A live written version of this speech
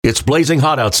It's blazing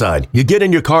hot outside. You get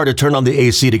in your car to turn on the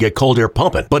AC to get cold air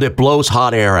pumping, but it blows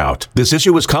hot air out. This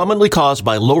issue is commonly caused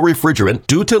by low refrigerant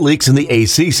due to leaks in the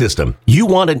AC system. You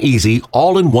want an easy,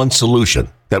 all-in-one solution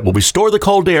that will restore the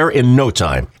cold air in no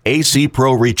time. AC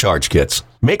Pro Recharge Kits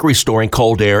make restoring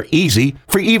cold air easy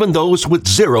for even those with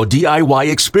zero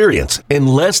DIY experience in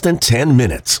less than 10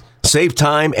 minutes. Save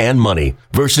time and money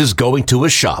versus going to a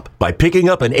shop by picking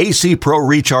up an AC Pro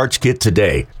Recharge Kit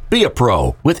today. Be a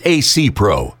pro with AC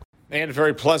Pro. And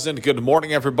very pleasant good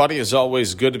morning, everybody. As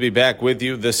always, good to be back with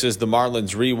you. This is the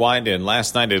Marlins Rewind, and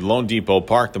last night at Lone Depot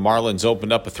Park, the Marlins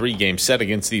opened up a 3-game set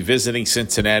against the visiting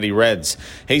Cincinnati Reds.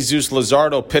 Jesus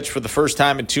Luzardo pitched for the first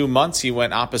time in 2 months. He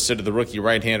went opposite of the rookie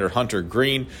right-hander Hunter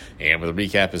Green. And with a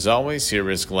recap, as always, here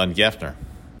is Glenn Geffner.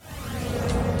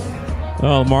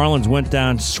 Well, the Marlins went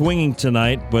down swinging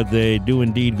tonight, but they do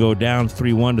indeed go down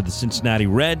 3-1 to the Cincinnati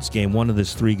Reds. Game 1 of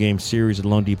this 3-game series at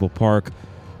Lone Depot Park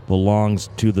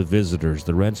belongs to the visitors.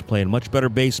 The Reds playing much better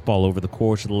baseball over the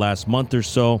course of the last month or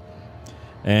so.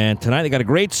 And tonight they got a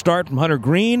great start from Hunter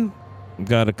Green.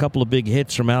 Got a couple of big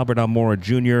hits from Albert Almora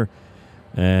Jr.,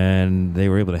 and they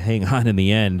were able to hang on in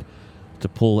the end to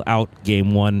pull out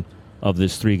Game 1 of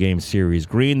this 3-game series.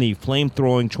 Green, the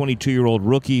flame-throwing 22-year-old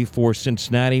rookie for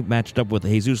Cincinnati, matched up with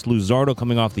Jesus Luzardo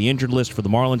coming off the injured list for the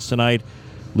Marlins tonight.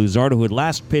 Luzardo, who had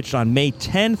last pitched on May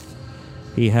 10th,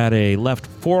 he had a left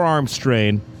forearm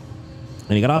strain,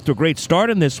 and he got off to a great start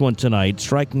in this one tonight,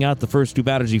 striking out the first 2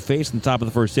 batters he faced in the top of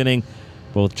the first inning.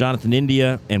 Both Jonathan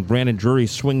India and Brandon Drury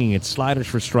swinging at sliders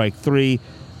for strike 3,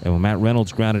 and when Matt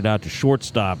Reynolds grounded out to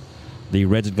shortstop, the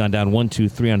Reds had gone down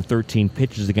 1-2-3 on 13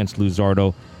 pitches against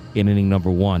Luzardo in inning number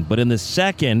 1. But in the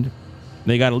second,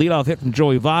 they got a leadoff hit from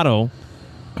Joey Votto.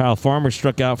 Kyle Farmer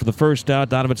struck out for the first out.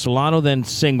 Donovan Solano then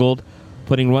singled,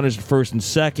 putting runners at first and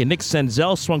second. Nick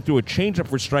Senzel swung through a changeup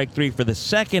for strike 3 for the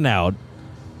second out.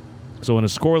 So in a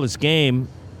scoreless game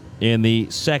in the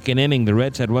second inning, the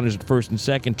Reds had runners at first and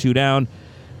second, 2 down,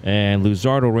 and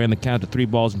Luzardo ran the count to 3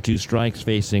 balls and 2 strikes,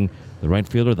 facing the right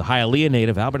fielder, the Hialeah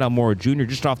native, Albert Almora Jr.,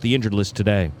 just off the injured list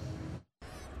today.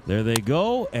 There they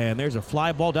go, and there's a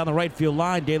fly ball down the right field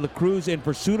line. De La Cruz in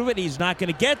pursuit of it. He's not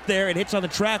going to get there. It hits on the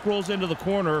track, rolls into the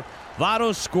corner.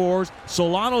 Votto scores.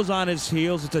 Solano's on his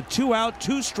heels. It's a 2-out,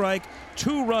 2-strike,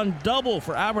 2-run double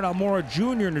for Albert Almora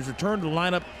Jr. in his return to the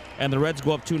lineup, and the Reds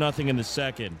go up 2-0 in the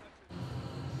second.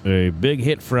 A big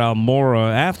hit for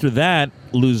Almora. After that,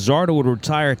 Luzardo would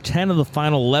retire 10 of the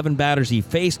final 11 batters he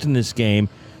faced in this game.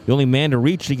 The only man to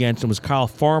reach against him was Kyle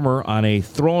Farmer on a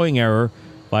throwing error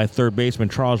by third baseman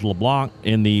Charles LeBlanc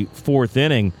in the 4th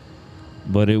inning.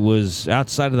 But it was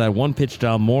outside of that one pitch to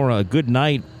Almora, a good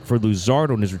night for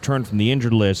Luzardo in his return from the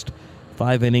injured list.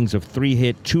 5 innings of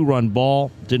 3-hit, 2-run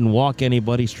ball. Didn't walk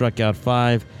anybody, struck out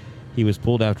 5. He was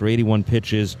pulled after 81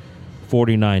 pitches,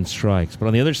 49 strikes. But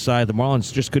on the other side, the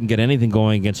Marlins just couldn't get anything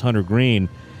going against Hunter Green.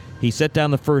 He set down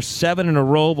the first 7 in a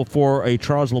row before a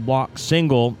Charles LeBlanc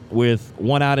single with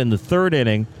 1 out in the 3rd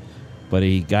inning. But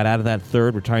he got out of that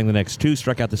 3rd, retiring the next 2,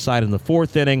 struck out the side in the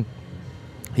 4th inning.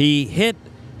 He hit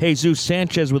Jesus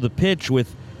Sanchez with a pitch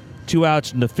with 2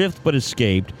 outs in the 5th, but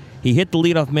escaped. He hit the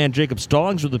leadoff man Jacob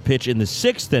Stallings with a pitch in the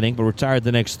 6th inning, but retired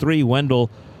the next 3, Wendell,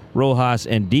 Rojas,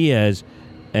 and Diaz.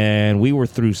 And we were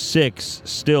through 6,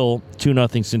 still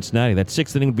 2-0 Cincinnati. That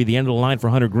 6th inning would be the end of the line for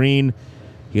Hunter Green.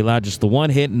 He allowed just the 1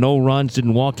 hit, no runs,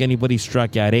 didn't walk anybody,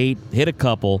 struck out 8, hit a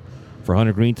couple for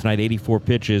Hunter Green tonight, 84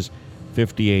 pitches,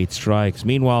 58 strikes.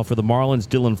 Meanwhile, for the Marlins,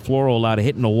 Dylan Floro allowed a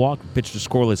hit and a walk, pitched a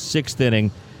scoreless 6th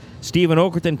inning. Steven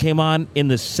Okerton came on in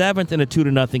the 7th in a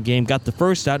 2-0 game, got the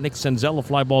first out. Nick Senzel, a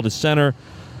fly ball to center.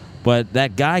 But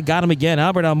that guy got him again,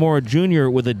 Albert Almora Jr.,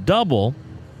 with a double.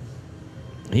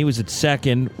 He was at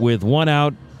second with 1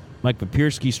 out. Mike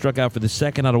Papierski struck out for the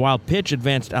second on a wild pitch,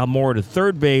 advanced Almora to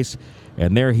third base,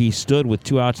 and there he stood with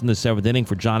 2 outs in the 7th inning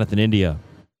for Jonathan India.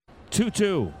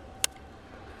 2-2.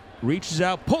 Reaches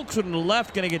out, pokes it in the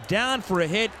left, going to get down for a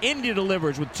hit. India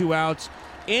delivers with 2 outs.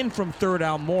 In from third,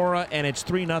 Almora, and it's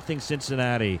 3-0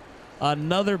 Cincinnati.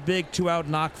 Another big 2-out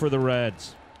knock for the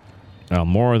Reds.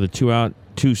 Almora, the 2-out,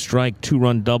 2-strike,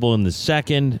 2-run double in the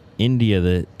 2nd. India,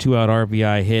 the 2-out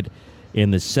RBI hit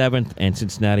in the 7th, and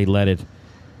Cincinnati led it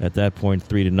at that point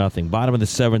 3-0. Bottom of the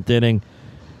 7th inning,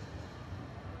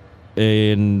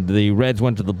 and the Reds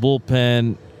went to the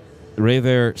bullpen.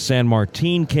 Reyver San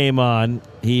Martin came on.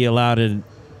 He allowed an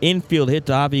infield hit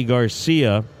to Avi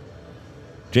Garcia.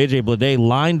 J.J. Bleday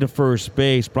lined to first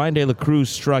base. Brian De La Cruz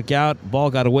struck out. Ball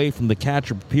got away from the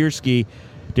catcher, Papierski.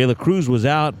 De La Cruz was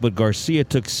out, but Garcia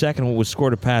took second when it was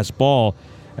scored a pass ball.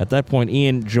 At that point,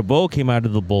 Ian Jabot came out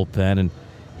of the bullpen, and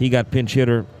he got pinch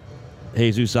hitter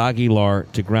Jesus Aguilar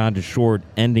to ground to short,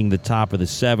 ending the top of the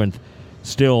 7th.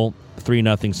 Still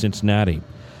 3-0 Cincinnati.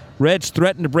 Reds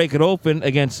threatened to break it open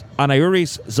against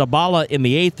Anairis Zabala in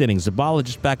the 8th inning. Zabala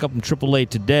just back up from AAA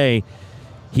today.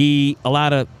 He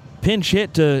allowed a pinch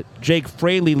hit to Jake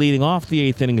Fraley leading off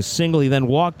the 8th inning, a single. He then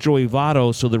walked Joey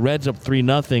Votto, so the Reds up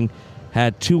 3-0.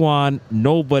 Had 2 on,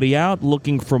 nobody out.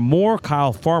 Looking for more,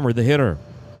 Kyle Farmer, the hitter.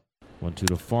 1-2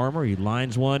 to Farmer. He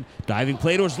lines one. Diving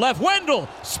play to his left. Wendell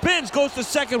spins, goes to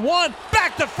second. One,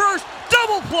 back to first.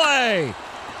 Double play.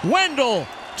 Wendell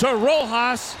to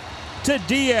Rojas to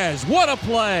Diaz. What a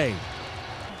play.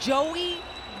 Joey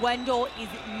Wendell is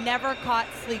never caught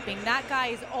sleeping. That guy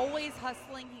is always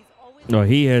hustling. No,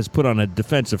 he has put on a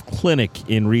defensive clinic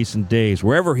in recent days,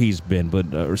 wherever he's been,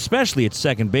 but especially at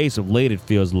second base of late, it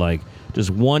feels like. Just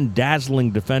one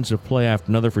dazzling defensive play after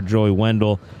another for Joey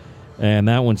Wendell. And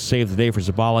that one saved the day for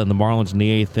Zabala and the Marlins in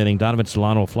the 8th inning. Donovan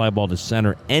Solano, a fly ball to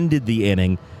center, ended the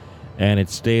inning, and it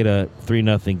stayed a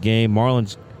 3-0 game.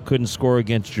 Marlins couldn't score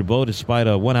against Jabot despite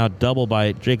a one-out double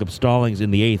by Jacob Stallings in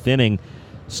the 8th inning.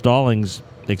 Stallings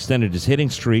extended his hitting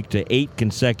streak to 8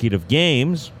 consecutive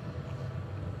games.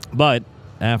 But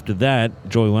after that,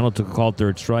 Joey Wendell took a called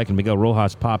third strike, and Miguel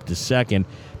Rojas popped to second.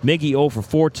 Miggy 0 for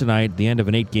 4 tonight, the end of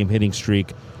an 8-game hitting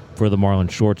streak for the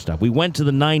Marlins shortstop. We went to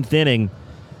the 9th inning,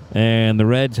 and the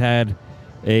Reds had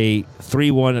a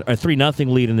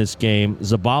 3-0 lead in this game.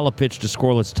 Zabala pitched a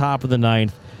scoreless top of the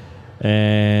 9th,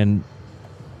 and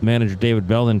manager David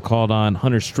Bell then called on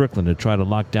Hunter Strickland to try to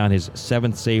lock down his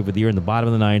 7th save of the year in the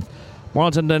bottom of the 9th.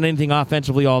 Marlins hadn't done anything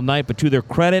offensively all night, but to their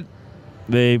credit,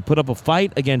 they put up a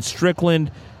fight against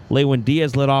Strickland. Lewin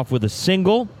Diaz led off with a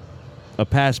single. A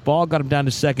pass ball got him down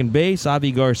to second base.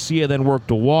 Avi Garcia then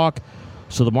worked a walk.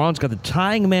 So the Marlins got the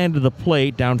tying man to the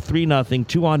plate, down 3-0,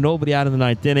 2 on, nobody out in the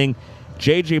 9th inning.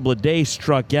 J.J. Bleday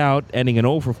struck out, ending an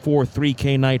 0 for 4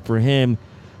 3K night for him.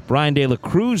 Brian De La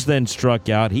Cruz then struck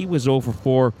out. He was 0 for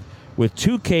 4 with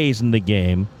 2 Ks in the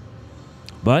game.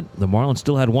 But the Marlins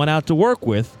still had 1 out to work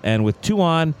with, and with 2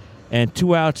 on and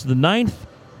 2 outs in the 9th,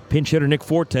 pinch hitter Nick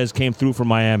Fortes came through for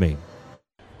Miami.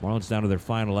 Marlins down to their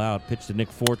final out. Pitch to Nick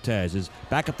Fortes is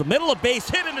back up the middle. A base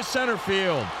hit into center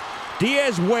field.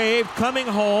 Diaz waved, coming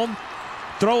home.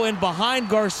 Throw in behind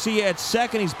Garcia at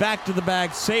second. He's back to the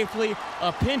bag safely.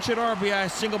 A pinch at RBI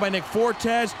single by Nick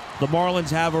Fortes. The Marlins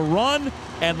have a run,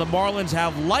 and the Marlins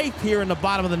have life here in the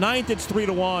bottom of the 9th. It's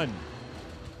 3-1.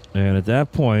 And at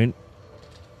that point,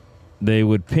 they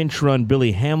would pinch run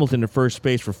Billy Hamilton to first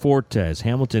base for Fortes.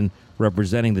 Hamilton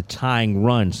representing the tying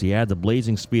run. So you had the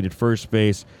blazing speed at first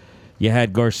base. You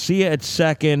had Garcia at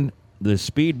second, the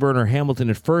speed burner Hamilton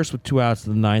at first with 2 outs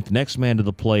in the 9th. Next man to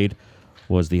the plate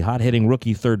was the hot-hitting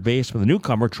rookie third baseman, the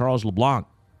newcomer, Charles LeBlanc.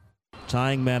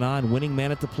 Tying man on, winning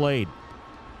man at the plate.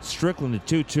 Strickland at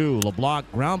 2-2.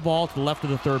 LeBlanc ground ball to the left of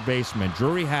the third baseman.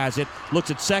 Drury has it, looks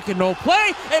at second, no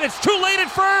play, and it's too late at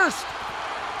first.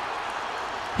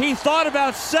 He thought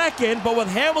about second, but with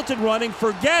Hamilton running,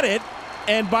 forget it.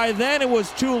 And by then it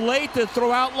was too late to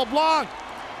throw out LeBlanc.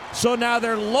 So now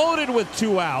they're loaded with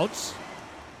 2 outs.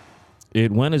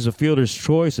 It went as a fielder's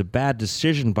choice, a bad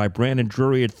decision by Brandon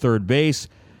Drury at third base,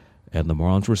 and the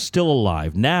Marlins were still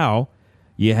alive. Now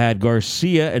you had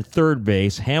Garcia at third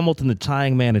base, Hamilton the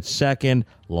tying man at second,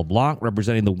 LeBlanc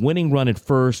representing the winning run at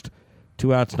first,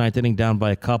 2 outs, 9th inning, down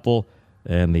by a couple,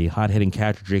 and the hot-hitting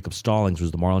catcher Jacob Stallings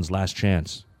was the Marlins' last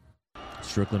chance.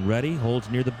 Strickland ready, holds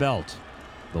near the belt.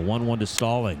 The 1-1 to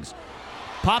Stallings.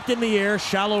 Popped in the air,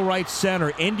 shallow right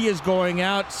center. India's going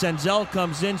out. Senzel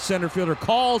comes in. Center fielder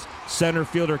calls. Center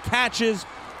fielder catches.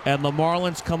 And the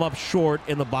Marlins come up short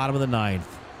in the bottom of the 9th.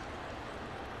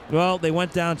 Well, they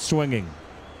went down swinging.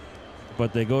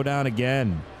 But they go down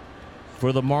again.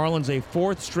 For the Marlins, a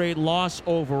 4th straight loss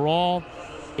overall.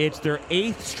 It's their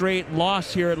 8th straight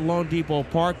loss here at Lone Depot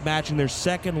Park, matching their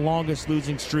 2nd longest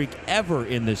losing streak ever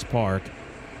in this park.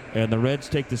 And the Reds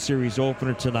take the series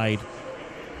opener tonight,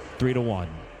 3-1.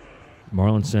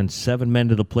 Marlins send 7 men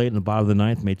to the plate in the bottom of the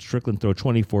 9th, made Strickland throw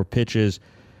 24 pitches.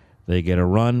 They get a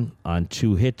run on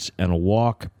 2 hits and a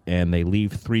walk, and they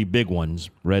leave 3 big ones.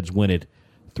 Reds win it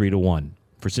 3-1.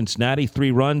 For Cincinnati,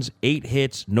 3 runs, 8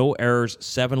 hits, no errors,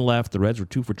 7 left. The Reds were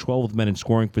 2 for 12 with men in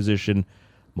scoring position.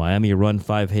 Miami a run,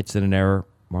 5 hits and an error.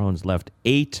 Marlins left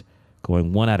 8,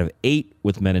 going 1 out of 8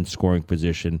 with men in scoring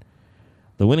position.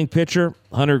 The winning pitcher,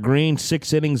 Hunter Green,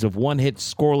 6 innings of 1 hit,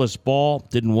 scoreless ball.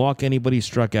 Didn't walk anybody,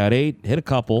 struck out 8, hit a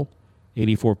couple.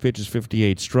 84 pitches,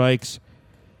 58 strikes.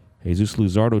 Jesus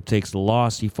Luzardo takes the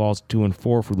loss. He falls 2-4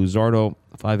 for Luzardo.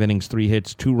 5 innings, 3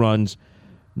 hits, 2 runs,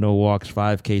 no walks,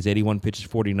 5 Ks, 81 pitches,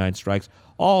 49 strikes.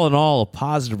 All in all, a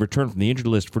positive return from the injured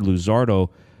list for Luzardo,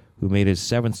 who made his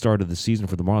 7th start of the season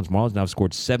for the Marlins. Marlins now have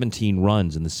scored 17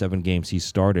 runs in the 7 games he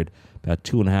started, about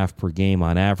 2.5 per game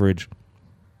on average.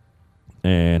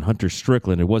 And Hunter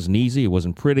Strickland, it wasn't easy, it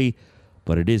wasn't pretty,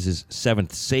 but it is his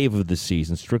 7th save of the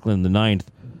season. Strickland in the 9th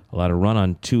allowed a run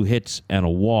on 2 hits and a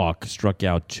walk, struck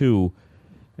out 2,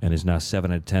 and is now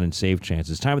 7 out of 10 in save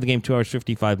chances. Time of the game, 2 hours,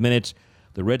 55 minutes.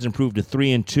 The Reds improved to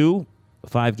 3-2,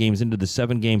 5 games into the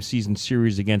 7-game season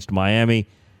series against Miami.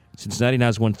 Cincinnati now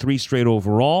has won 3 straight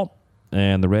overall,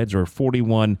 and the Reds are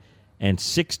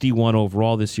 41-61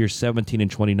 overall this year,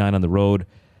 17-29 on the road.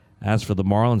 As for the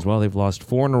Marlins, well, they've lost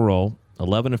 4 in a row,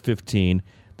 11-15.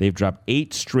 They've dropped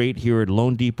 8 straight here at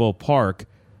Lone Depot Park.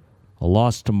 A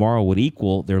loss tomorrow would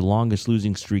equal their longest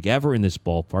losing streak ever in this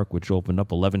ballpark, which opened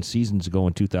up 11 seasons ago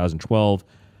in 2012.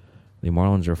 The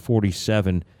Marlins are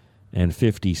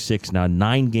 47-56, now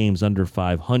 9 games under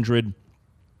 500.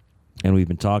 And we've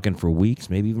been talking for weeks,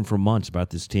 maybe even for months, about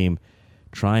this team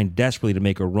trying desperately to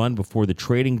make a run before the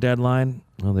trading deadline.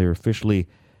 Well, they're officially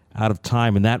out of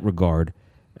time in that regard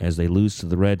as they lose to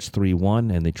the Reds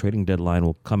 3-1, and the trading deadline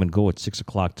will come and go at 6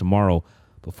 o'clock tomorrow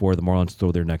before the Marlins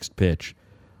throw their next pitch.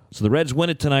 So the Reds win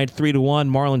it tonight,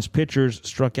 3-1. Marlins pitchers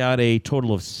struck out a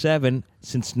total of 7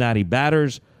 Cincinnati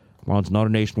batters. Marlins and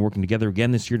AutoNation working together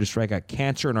again this year to strike out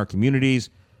cancer in our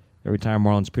communities. Every time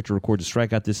Marlins pitcher records a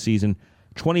strikeout this season,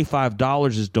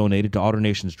 $25 is donated to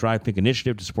AutoNation's Drive Pink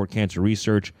initiative to support cancer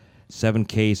research. 7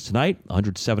 Ks tonight,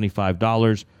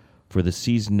 $175 for the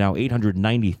season. Now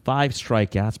 895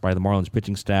 strikeouts by the Marlins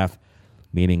pitching staff,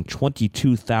 meaning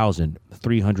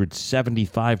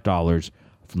 $22,375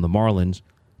 from the Marlins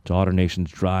to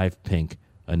AutoNation's Drive Pink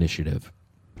initiative.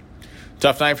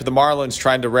 Tough night for the Marlins,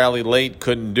 trying to rally late,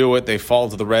 couldn't do it. They fall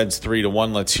to the Reds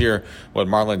 3-1. Let's hear what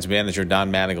Marlins manager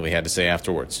Don Mattingly had to say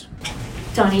afterwards.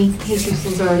 Donnie, Jesus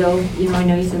Luzardo, I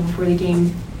know you said before the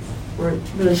game weren't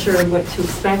really sure what to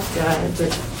expect,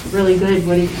 but really good.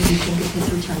 What did you think of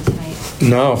his return tonight?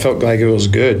 No, I felt like it was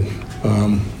good.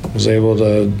 Was able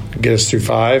to get us through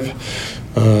 5.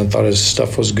 Thought his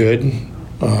stuff was good.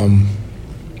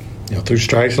 Through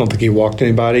strikes, I don't think he walked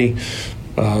anybody.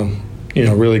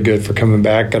 Really good for coming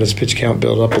back. Got his pitch count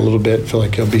built up a little bit. Feel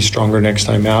like he'll be stronger next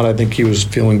time out. I think he was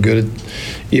feeling good.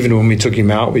 Even when we took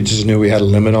him out, we just knew we had a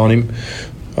limit on him.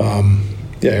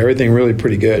 Everything really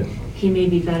pretty good. He may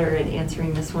be better at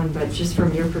answering this one, but just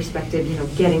from your perspective,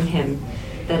 getting him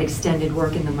that extended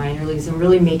work in the minor leagues and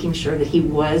really making sure that he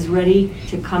was ready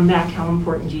to come back, how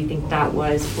important do you think that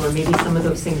was for maybe some of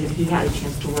those things that he had a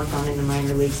chance to work on in the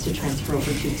minor leagues to transfer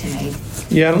over to tonight?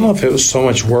 Yeah, I don't know if it was so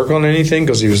much work on anything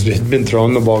because he'd been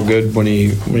throwing the ball good when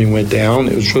he went down.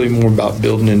 It was really more about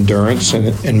building endurance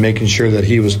and making sure that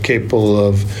he was capable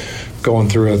of going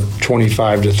through a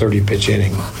 25 to 30 pitch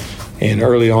inning. And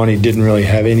early on, he didn't really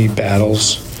have any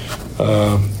battles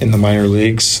in the minor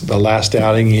leagues. The last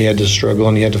outing, he had to struggle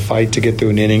and he had to fight to get through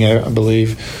an inning, I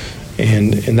believe.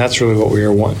 And that's really what we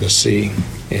were wanting to see.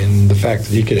 And the fact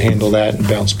that he could handle that and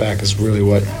bounce back is really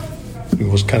what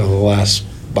was kind of the last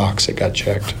box that got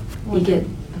checked.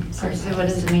 So what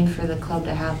does it mean for the club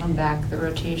to have him back, the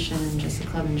rotation, and just the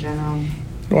club in general?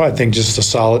 Well, I think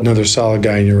just another solid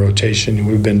guy in your rotation.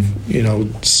 We've been,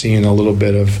 seeing a little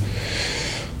bit of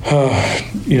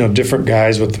different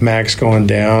guys with Max going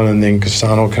down and then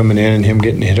Castano coming in and him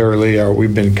getting hit early.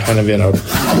 We've been kind of in a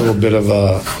little bit of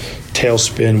a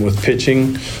tailspin with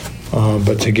pitching,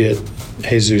 but to get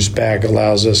Jesus back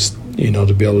allows us,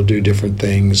 to be able to do different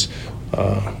things,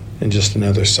 and just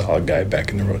another solid guy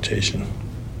back in the rotation.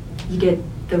 You get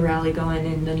the rally going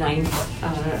in the 9th,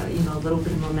 a little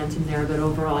bit of momentum there, but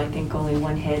overall I think only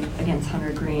 1 hit against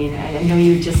Hunter Green. I know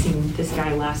you'd just seen this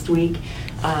guy last week.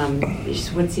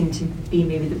 Just what seemed to be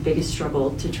maybe the biggest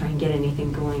struggle to try and get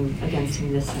anything going against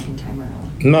him this second time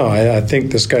around? No, I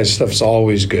think this guy's stuff's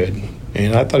always good.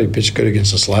 And I thought he pitched good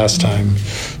against us last time.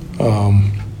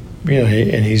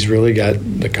 And he's really got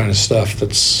the kind of stuff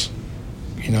that's,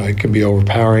 it can be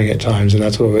overpowering at times, and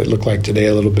that's what it looked like today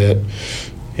a little bit.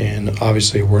 And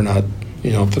obviously we're not,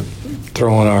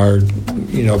 throwing our,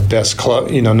 best club,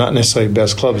 not necessarily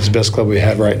best club. It's the best club we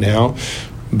have right now.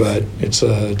 But it's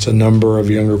a number of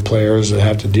younger players that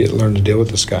have to learn to deal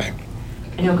with this guy.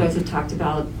 I know guys have talked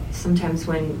about sometimes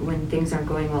when things aren't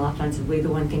going well offensively, the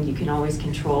one thing you can always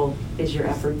control is your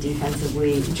effort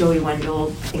defensively. Joey Wendell,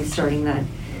 I think, starting that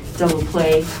double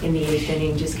play in the 8th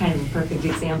inning, just kind of a perfect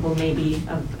example maybe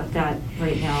of that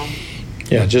right now.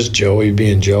 Yeah, just Joey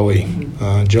being Joey.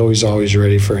 Mm-hmm. Joey's always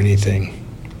ready for anything.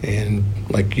 And,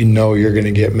 you're going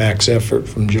to get max effort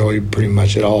from Joey pretty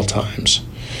much at all times.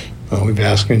 We've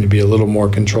asked him to be a little more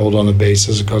controlled on the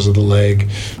bases because of the leg.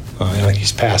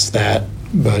 He's past that,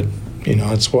 but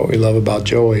that's what we love about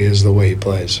Joey is the way he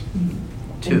plays.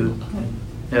 Two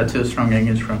strong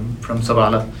innings from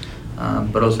Zavala,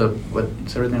 but also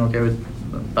is everything okay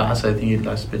with Bass? I think he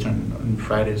last pitch on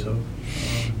Friday, so.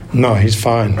 No, he's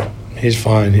fine. He's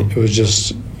fine. It was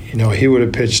just, he would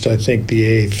have pitched, I think,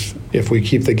 the 8th if we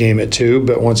keep the game at 2.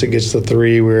 But once it gets to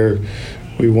 3,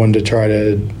 we wanted to try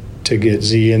to get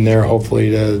Z in there.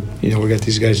 Hopefully, we got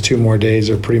these guys 2 more days.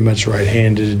 They're pretty much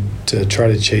right-handed to try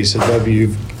to chase a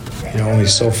W. Only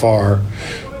so far.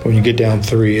 When you get down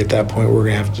 3, at that point, we're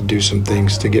going to have to do some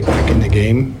things to get back in the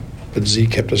game. But Z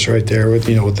kept us right there with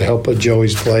the help of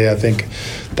Joey's play. I think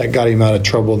that got him out of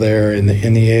trouble there in the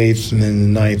 8th, and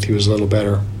then the 9th he was a little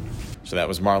better. So that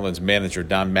was Marlins manager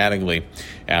Don Mattingly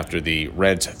after the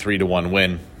Reds' 3-1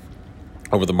 win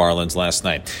over the Marlins last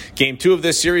night. Game 2 of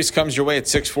this series comes your way at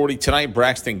 6:40 tonight.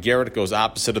 Braxton Garrett goes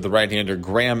opposite of the right-hander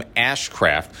Graham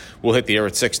Ashcraft. We'll hit the air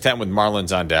at 6:10 with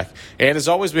Marlins on deck. And as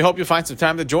always, we hope you find some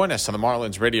time to join us on the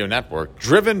Marlins Radio Network,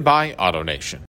 driven by AutoNation.